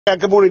Yeah,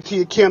 good morning to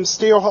you, Kim.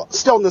 Still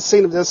on the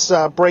scene of this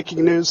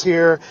breaking news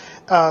here.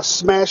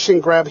 Smash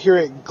and grab here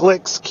at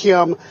Glick's,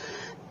 Kim.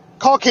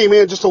 Call came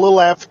in just a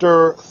little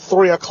after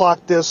 3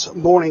 o'clock this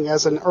morning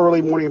as an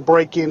early morning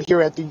break-in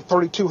here at the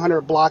 3200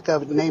 block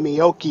of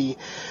Namioki.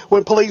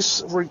 When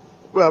police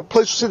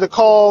received the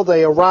call,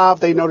 they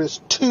arrived. They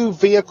noticed two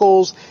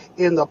vehicles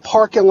in the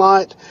parking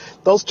lot.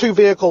 Those two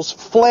vehicles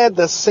fled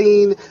the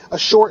scene, a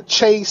short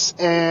chase,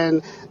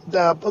 and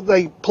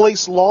the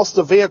police lost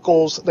the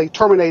vehicles. They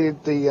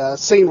terminated the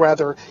scene,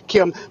 rather,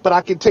 Kim. But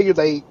I can tell you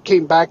they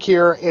came back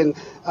here and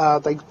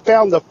they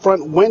found the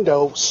front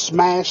window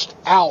smashed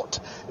out.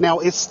 Now,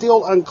 it's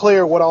still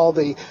unclear what all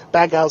the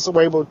bad guys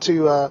were able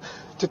to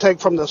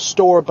take from the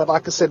store, but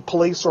like I said,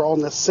 police are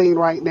on the scene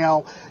right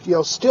now,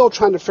 still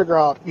trying to figure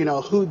out,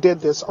 who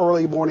did this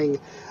early morning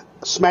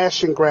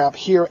smash and grab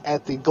here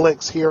at the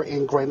Glick's here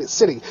in Granite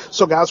City.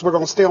 So guys, we're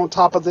going to stay on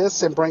top of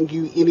this and bring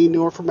you any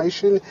new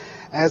information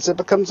as it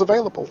becomes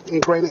available in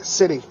Granite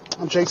City.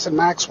 I'm Jason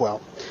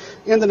Maxwell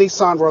in the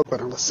Nissan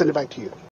Roadrunner. Let's send it back to you.